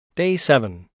Day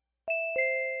 7.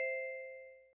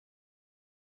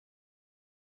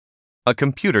 A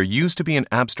computer used to be an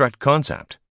abstract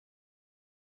concept.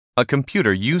 A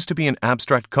computer used to be an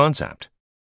abstract concept.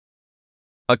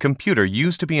 A computer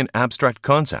used to be an abstract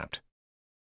concept.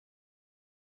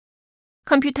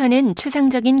 컴퓨터는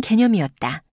추상적인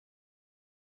개념이었다.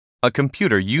 A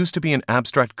computer used to be an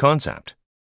abstract concept.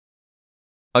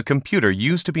 A computer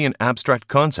used to be an abstract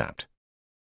concept.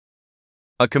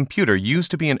 A computer used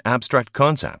to be an abstract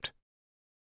concept.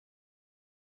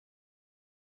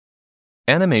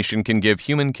 Animation can give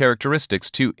human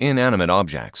characteristics to inanimate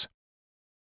objects.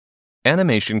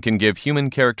 Animation can give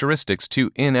human characteristics to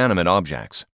inanimate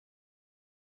objects.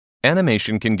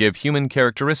 Animation can give human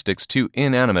characteristics to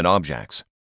inanimate objects.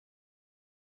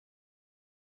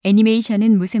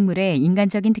 애니메이션은 무생물에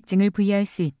인간적인 특징을 부여할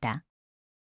수 있다.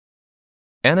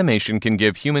 Animation can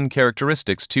give human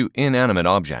characteristics to inanimate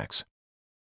objects.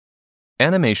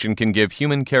 Animation can give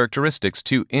human characteristics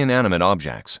to inanimate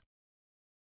objects.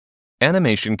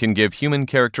 Animation can give human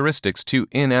characteristics to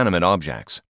inanimate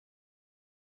objects.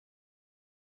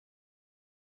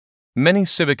 Many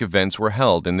civic events were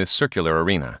held in this circular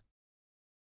arena.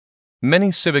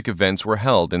 Many civic events were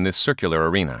held in this circular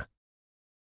arena.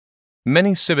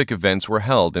 Many civic events were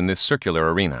held in this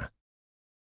circular arena.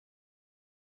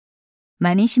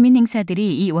 많은 시민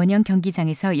행사들이 이 원형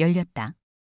경기장에서 열렸다.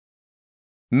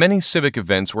 Many civic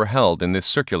events were held in this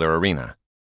circular arena.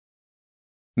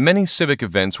 Many civic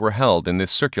events were held in this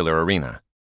circular arena.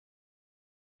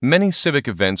 Many civic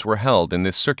events were held in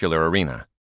this circular arena.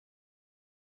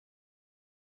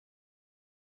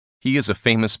 He is a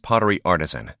famous pottery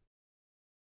artisan.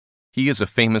 He is a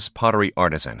famous pottery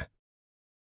artisan.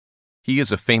 He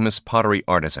is a famous pottery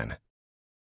artisan.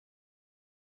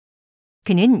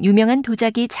 그는 유명한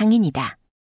도자기 장인이다.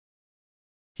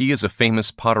 He is a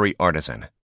famous pottery artisan.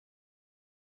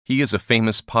 He is a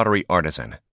famous pottery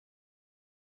artisan.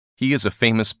 He is a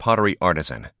famous pottery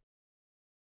artisan.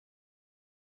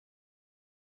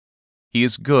 He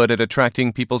is good at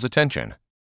attracting people's attention.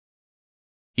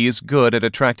 He is good at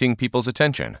attracting people's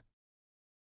attention.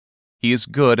 He is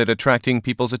good at attracting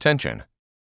people's attention.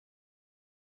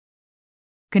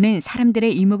 그는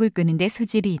사람들의 이목을 끄는데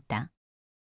소질이 있다.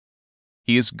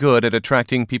 He is good at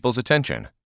attracting people's attention.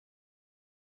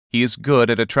 He is good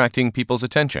at attracting people's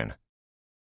attention.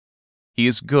 He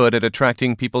is good at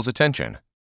attracting people's attention.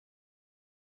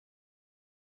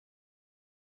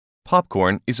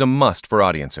 Popcorn is a must for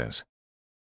audiences.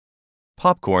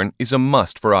 Popcorn is a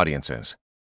must for audiences.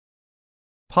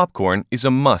 Popcorn is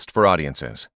a must for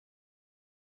audiences.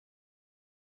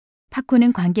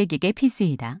 팝콘은 관객에게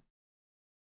필수이다.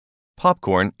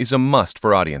 Popcorn is a must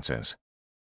for audiences.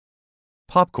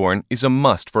 Popcorn is a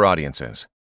must for audiences.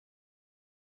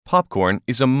 Popcorn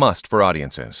is a must for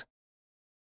audiences.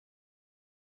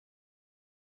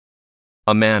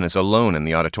 A man is alone in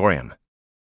the auditorium.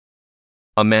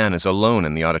 A man is alone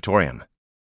in the auditorium.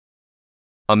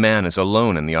 A man is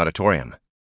alone in the auditorium.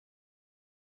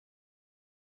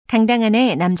 강당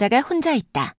안에 남자가 혼자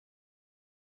있다.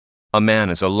 A man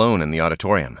is alone in the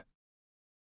auditorium.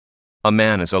 A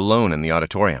man is alone in the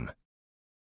auditorium.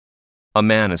 A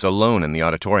man is alone in the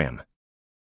auditorium.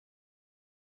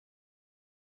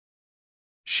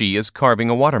 She is carving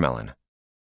a watermelon.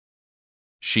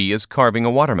 She is carving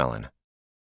a watermelon.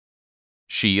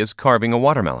 She is carving a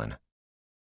watermelon.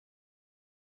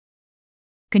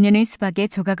 그녀는 수박에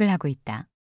조각을 하고 있다.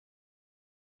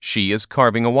 She is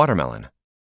carving a watermelon.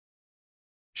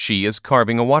 She is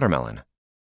carving a watermelon.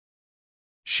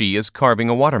 She is carving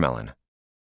a watermelon.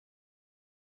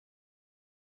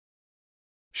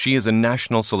 She is a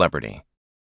national celebrity.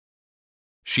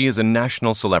 She is a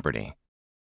national celebrity.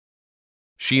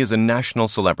 She is a national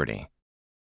celebrity.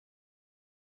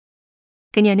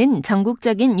 그녀는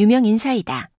전국적인 유명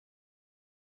인사이다.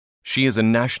 She is a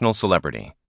national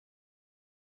celebrity.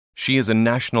 She is a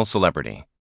national celebrity.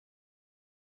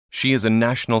 She is a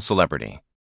national celebrity.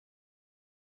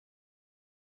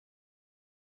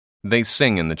 They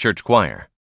sing in the church choir.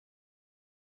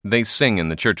 They sing in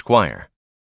the church choir.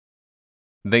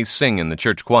 They sing in the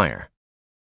church choir.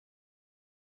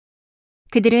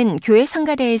 그들은 교회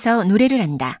성가대에서 노래를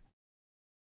한다.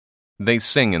 They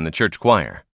sing in the church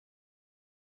choir.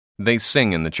 They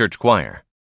sing in the church choir.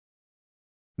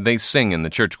 They sing in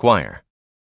the church choir.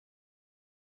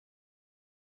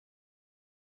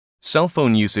 Cell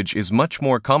phone usage is much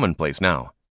more commonplace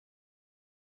now.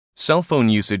 Cell phone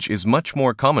usage is much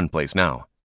more commonplace now.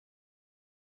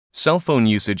 Cell phone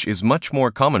usage is much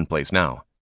more commonplace now.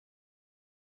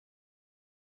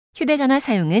 휴대전화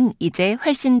사용은 이제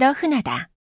훨씬 더 흔하다.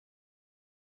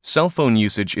 Cell phone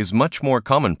usage is much more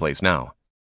commonplace now.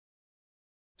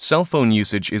 Cell phone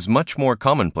usage is much more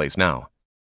commonplace now.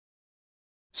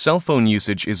 Cell phone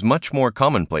usage is much more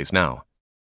commonplace now.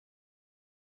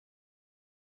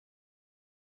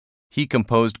 He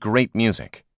composed great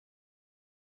music.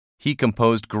 He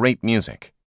composed great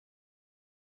music.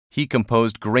 He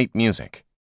composed great music.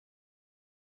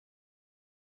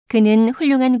 그는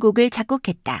훌륭한 곡을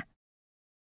작곡했다.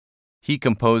 He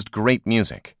composed great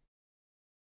music.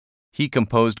 He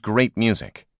composed great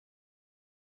music.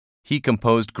 He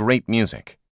composed great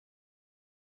music.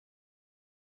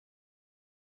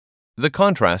 The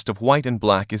contrast of white and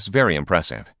black is very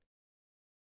impressive.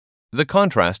 The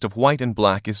contrast of white and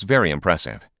black is very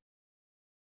impressive.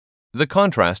 The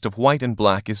contrast of white and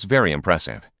black is very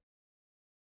impressive.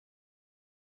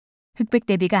 흑백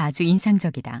대비가 아주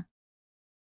인상적이다.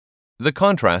 The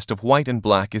contrast of white and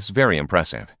black is very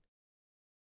impressive.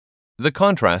 The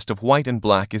contrast of white and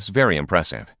black is very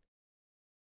impressive.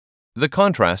 The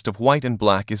contrast of white and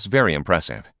black is very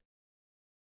impressive.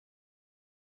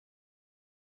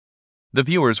 The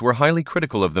viewers were highly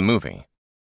critical of the movie.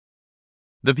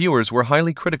 The viewers were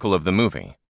highly critical of the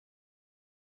movie.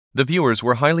 The viewers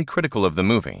were highly critical of the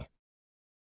movie.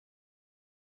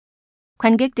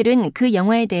 관객들은 그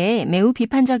영화에 대해 매우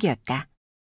비판적이었다.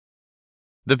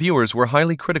 The viewers were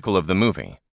highly critical of the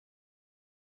movie.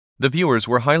 The viewers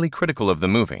were highly critical of the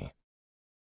movie.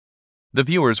 The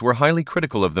viewers were highly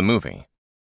critical of the movie.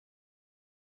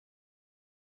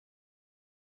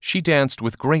 She danced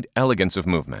with great elegance of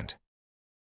movement.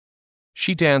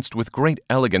 She danced with great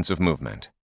elegance of movement.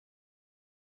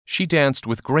 She danced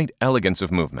with great elegance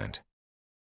of movement.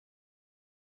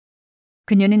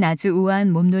 그녀는 아주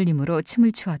우아한 몸놀림으로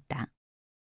춤을 추었다.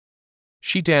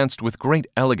 She danced with great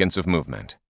elegance of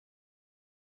movement.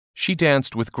 She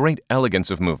danced with great elegance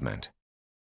of movement.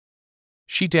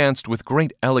 She danced with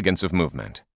great elegance of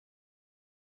movement.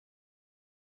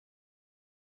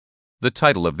 The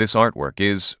title of this artwork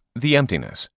is The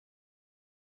Emptiness.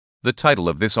 The title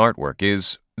of this artwork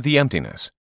is The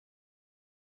Emptiness.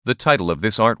 The title of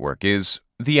this artwork is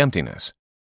The Emptiness.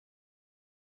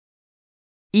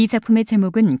 이 작품의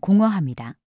제목은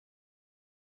공허합니다.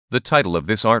 The title of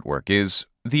this artwork is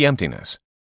The Emptiness.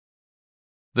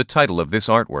 The title of this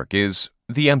artwork is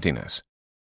The Emptiness.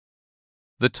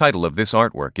 The title of this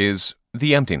artwork is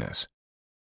The Emptiness.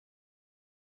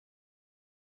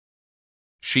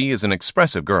 She is an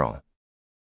expressive girl.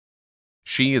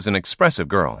 She is an expressive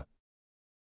girl.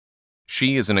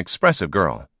 She is an expressive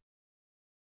girl.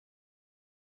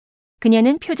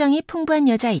 그녀는 표정이 풍부한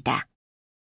여자이다.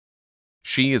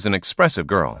 She is an expressive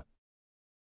girl.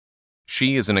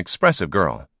 She is an expressive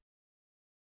girl.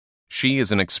 She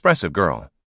is an expressive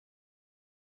girl.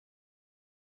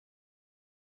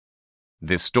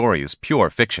 This story is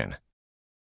pure fiction.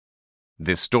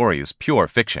 This story is pure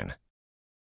fiction.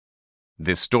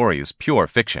 This story is pure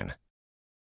fiction.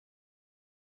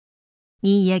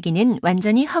 이 이야기는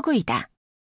완전히 허구이다.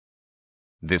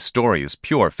 This story is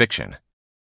pure fiction.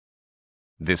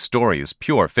 This story is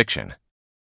pure fiction.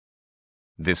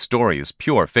 This story is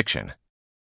pure fiction.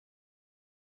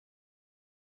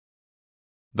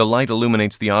 The light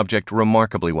illuminates the object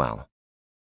remarkably well.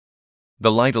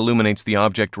 The light illuminates the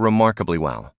object remarkably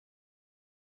well.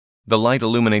 The light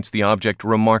illuminates the object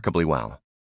remarkably well.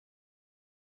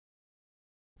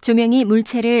 조명이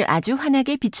물체를 아주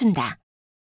환하게 비춘다.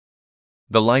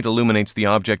 The light illuminates the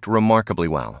object remarkably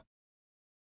well.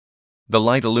 The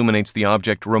light illuminates the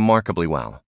object remarkably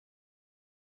well.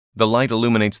 The light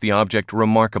illuminates the object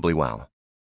remarkably well.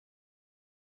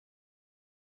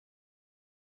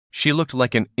 She looked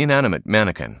like an inanimate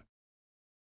mannequin.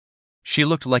 She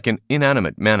looked like an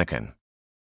inanimate mannequin.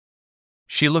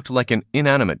 She looked like an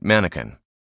inanimate mannequin.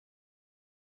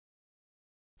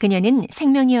 그녀는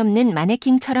생명이 없는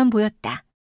마네킹처럼 보였다.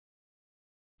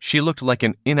 She looked like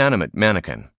an inanimate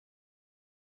mannequin.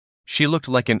 She looked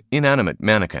like an inanimate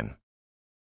mannequin.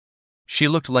 She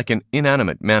looked like an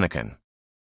inanimate mannequin.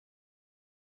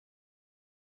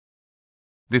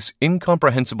 This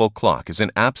incomprehensible clock is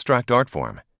an abstract art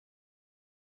form.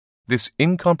 This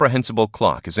incomprehensible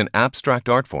clock is an abstract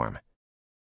art form.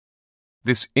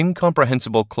 This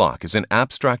incomprehensible clock is an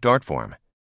abstract art form.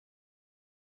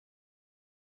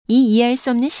 이 이해할 수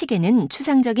없는 시계는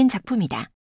추상적인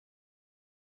작품이다.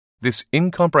 This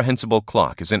incomprehensible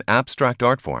clock is an abstract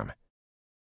art form.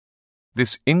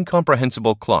 This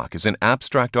incomprehensible clock is an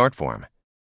abstract art form.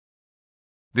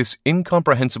 This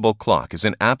incomprehensible clock is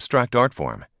an abstract art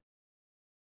form.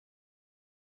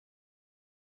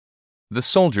 The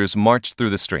soldiers marched through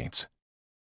the streets.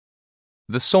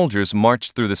 The soldiers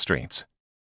marched through the streets.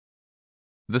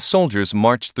 The soldiers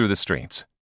marched through the streets.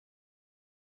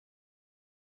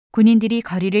 군인들이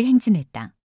거리를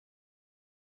행진했다.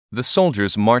 The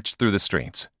soldiers marched through the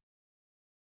streets.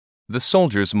 The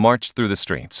soldiers marched through the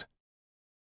streets.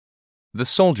 The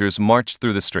soldiers marched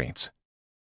through the streets.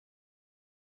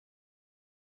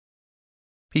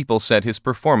 People said his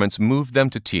performance moved them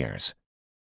to tears.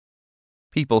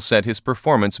 People said his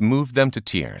performance moved them to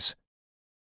tears.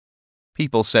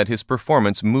 People said his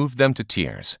performance moved them to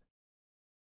tears.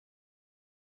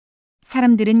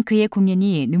 사람들은 그의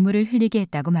공연이 눈물을 흘리게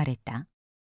했다고 말했다.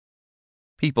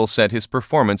 People said his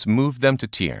performance moved them to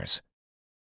tears.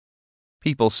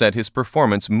 People said his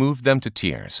performance moved them to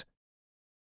tears.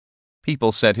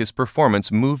 People said his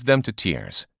performance moved them to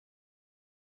tears.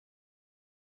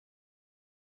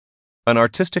 An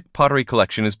artistic pottery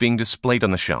collection is being displayed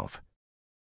on the shelf.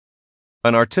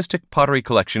 An artistic pottery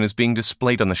collection is being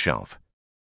displayed on the shelf.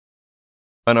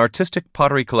 An artistic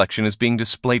pottery collection is being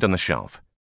displayed on the shelf.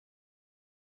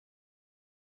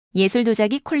 예술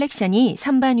도자기 콜렉션이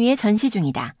선반 위에 전시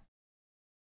중이다.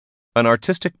 An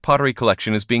artistic pottery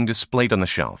collection is being displayed on the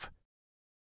shelf.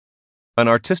 An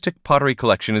artistic pottery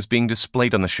collection is being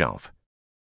displayed on the shelf.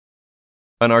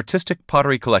 An artistic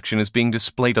pottery collection is being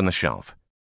displayed on the shelf.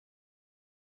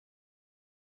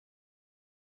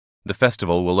 The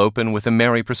festival will open with a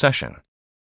merry procession.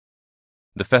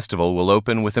 The festival will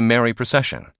open with a merry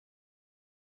procession.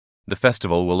 The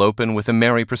festival will open with a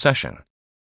merry procession.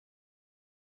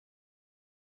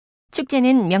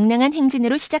 축제는 명랑한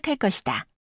행진으로 시작할 것이다.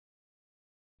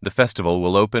 The festival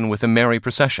will open with a merry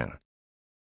procession.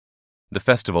 The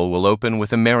festival will open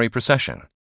with a merry procession.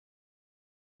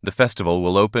 The festival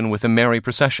will open with a merry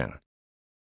procession.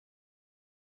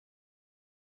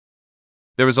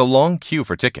 There is a long queue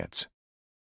for tickets.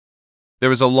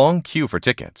 There is a long queue for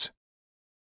tickets.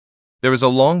 There is a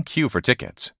long queue for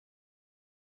tickets.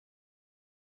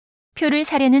 표를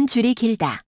사려는 줄이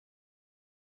길다.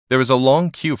 There is a long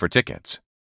queue for tickets.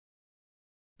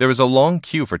 There is a long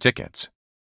queue for tickets.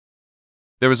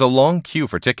 There is a long queue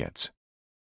for tickets.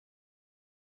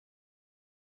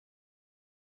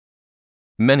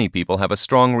 Many people have a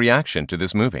strong reaction to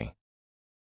this movie.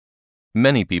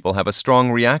 Many people have a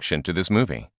strong reaction to this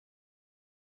movie.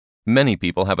 Many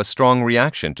people have a strong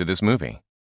reaction to this movie.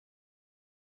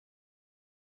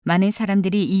 많은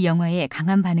사람들이 이 영화에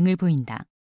강한 반응을 보인다.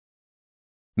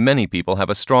 Many people have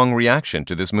a strong reaction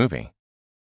to this movie.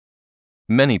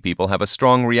 Many people have a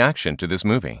strong reaction to this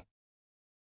movie.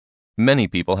 Many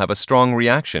people have a strong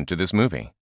reaction to this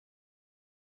movie.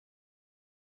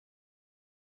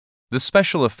 The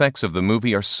special effects of the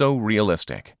movie are so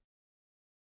realistic.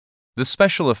 The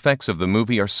special effects of the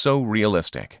movie are so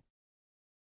realistic.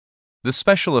 The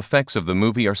special effects of the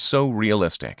movie are so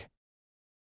realistic.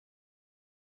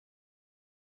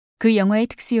 그 영화의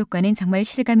특수 효과는 정말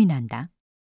실감이 난다.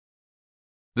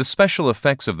 The special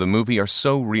effects of the movie are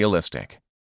so realistic.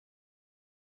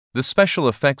 The special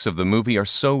effects of the movie are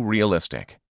so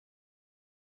realistic.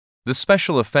 The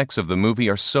special effects of the movie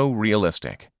are so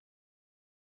realistic.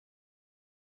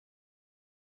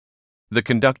 The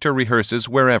conductor rehearses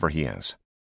wherever he is.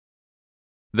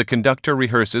 The conductor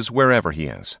rehearses wherever he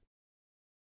is.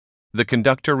 The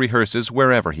conductor rehearses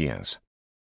wherever he is.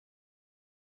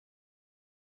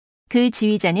 그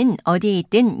지휘자는 어디에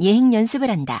있든 예행 연습을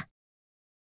한다.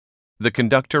 The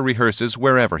conductor rehearses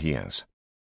wherever he is.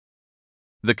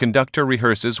 The conductor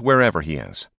rehearses wherever he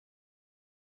is.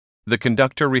 The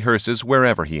conductor rehearses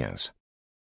wherever he is.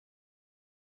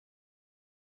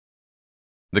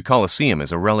 The Colosseum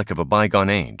is a relic of a bygone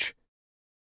age.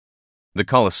 The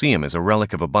Colosseum is a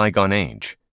relic of a bygone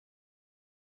age.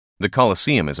 The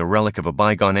Colosseum is a relic of a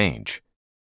bygone age.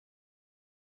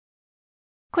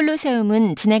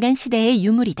 콜로세움은 지나간 시대의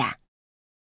유물이다.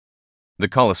 The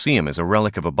Colosseum is a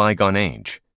relic of a bygone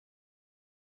age.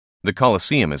 The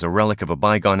Colosseum is a relic of a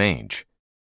bygone age.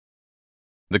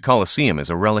 The Colosseum is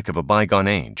a relic of a bygone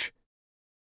age.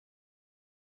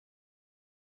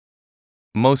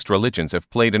 Most religions have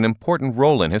played an important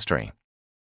role in history.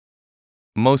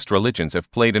 Most religions have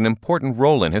played an important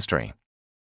role in history.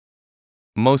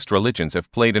 Most religions have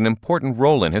played an important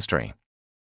role in history.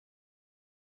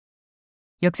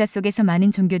 역사 속에서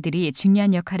많은 종교들이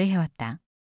중요한 역할을 해왔다.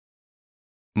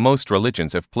 Most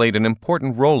religions have played an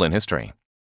important role in history.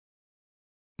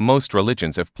 Most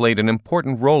religions have played an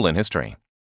important role in history.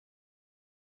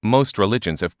 Most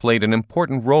religions have played an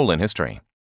important role in history.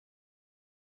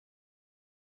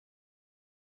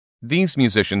 These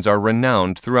musicians are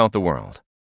renowned throughout the world.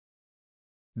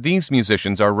 These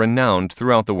musicians are renowned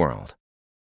throughout the world.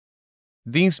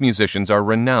 These musicians are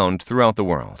renowned throughout the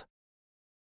world.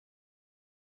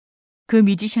 그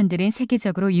뮤지션들은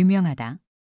세계적으로 유명하다.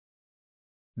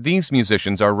 These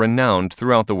musicians are renowned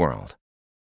throughout the world.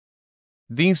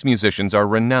 These musicians are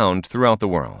renowned throughout the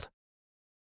world.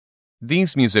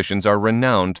 These musicians are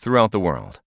renowned throughout the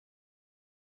world.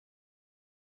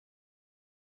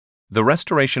 The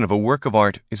restoration of a work of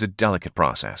art is a delicate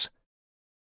process.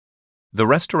 The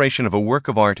restoration of a work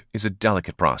of art is a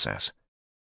delicate process.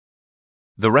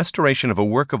 The restoration of a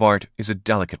work of art is a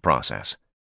delicate process.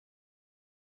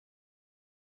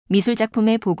 미술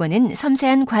작품의 복원은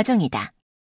섬세한 과정이다.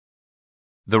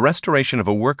 The restoration of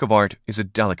a work of art is a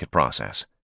delicate process.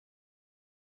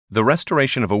 The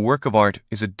restoration of a work of art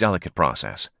is a delicate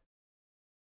process.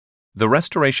 The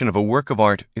restoration of a work of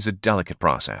art is a delicate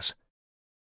process.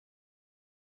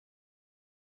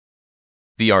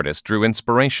 The artist drew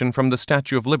inspiration from the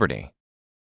Statue of Liberty.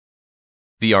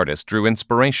 The artist drew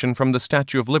inspiration from the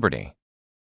Statue of Liberty.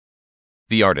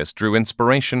 The artist drew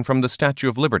inspiration from the Statue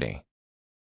of Liberty.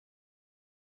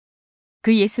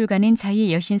 그 예술가는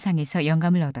자의 여신상에서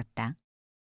영감을 얻었다.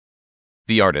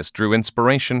 The artist drew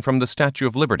inspiration from the Statue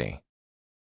of Liberty.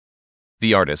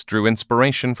 The artist drew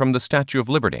inspiration from the Statue of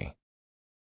Liberty.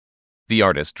 The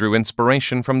artist drew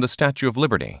inspiration from the Statue of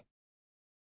Liberty.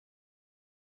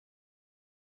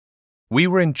 We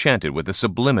were enchanted with the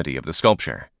sublimity of the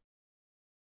sculpture.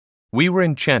 We were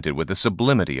enchanted with the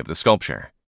sublimity of the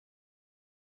sculpture.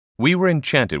 We were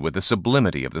enchanted with the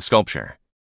sublimity of the sculpture.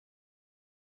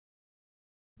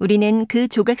 우리는 그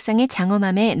조각상의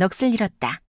장엄함에 넋을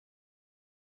잃었다.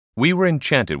 We were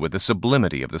enchanted with the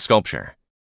sublimity of the sculpture.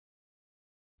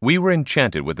 We were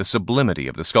enchanted with the sublimity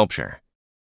of the sculpture.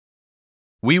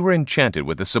 We were enchanted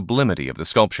with the sublimity of the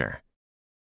sculpture.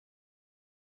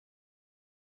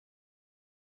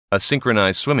 A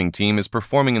synchronized swimming team is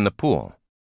performing in the pool.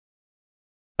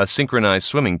 A synchronized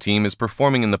swimming team is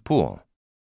performing in the pool.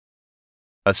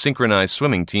 A synchronized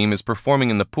swimming team is performing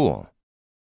in the pool.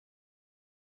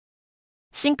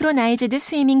 싱크로나이즈드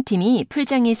스위밍 팀이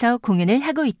풀장에서 공연을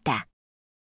하고 있다.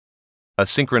 A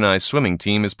synchronized swimming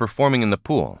team is performing in the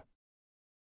pool.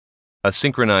 A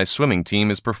synchronized swimming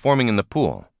team is performing in the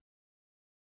pool.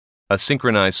 A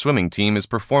synchronized swimming team is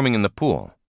performing in the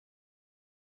pool.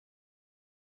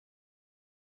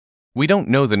 We don't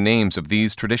know the names of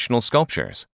these traditional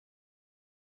sculptures.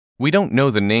 We don't know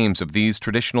the names of these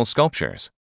traditional sculptures.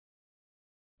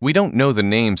 We don't know the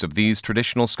names of these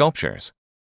traditional sculptures.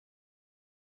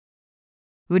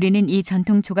 우리는 이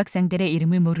전통 조각상들의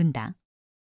이름을 모른다.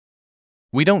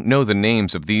 We don't know the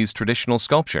names of these traditional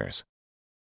sculptures.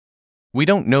 We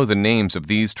don't know the names of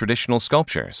these traditional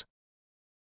sculptures.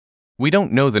 We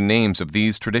don't know the names of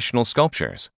these traditional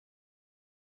sculptures.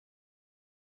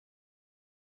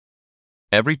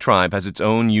 Every tribe has its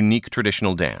own unique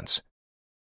traditional dance.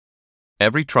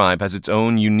 Every tribe has its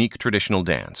own unique traditional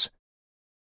dance.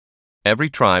 Every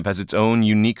tribe has its own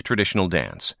unique traditional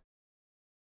dance.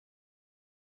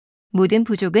 모든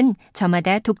부족은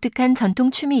저마다 독특한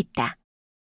전통 춤이 있다.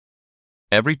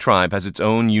 Every tribe has its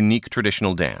own unique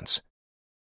traditional dance.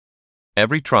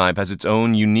 Every tribe has its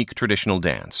own unique traditional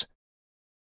dance.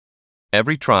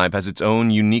 Every tribe has its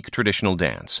own unique traditional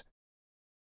dance.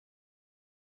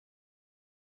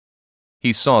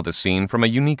 He saw the scene from a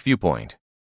unique viewpoint.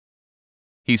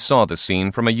 He saw the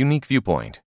scene from a unique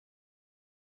viewpoint.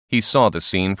 He saw the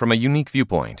scene from a unique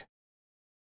viewpoint.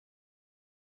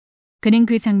 그는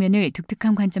그 장면을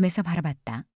독특한 관점에서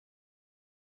바라봤다.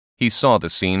 He saw the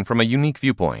scene from a unique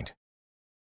viewpoint.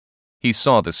 He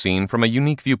saw the scene from a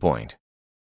unique viewpoint.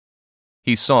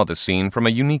 He saw the scene from a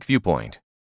unique viewpoint.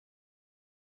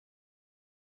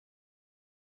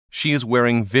 She is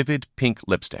wearing vivid pink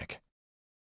lipstick.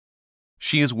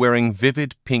 She is wearing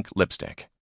vivid pink lipstick.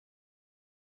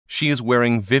 She is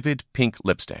wearing vivid pink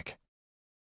lipstick.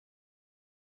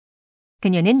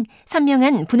 그녀는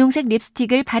선명한 분홍색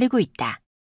립스틱을 바르고 있다.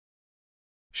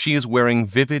 She is wearing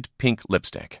vivid pink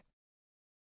lipstick.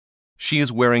 She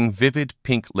is wearing vivid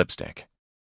pink lipstick.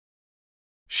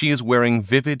 She is wearing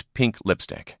vivid pink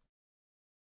lipstick.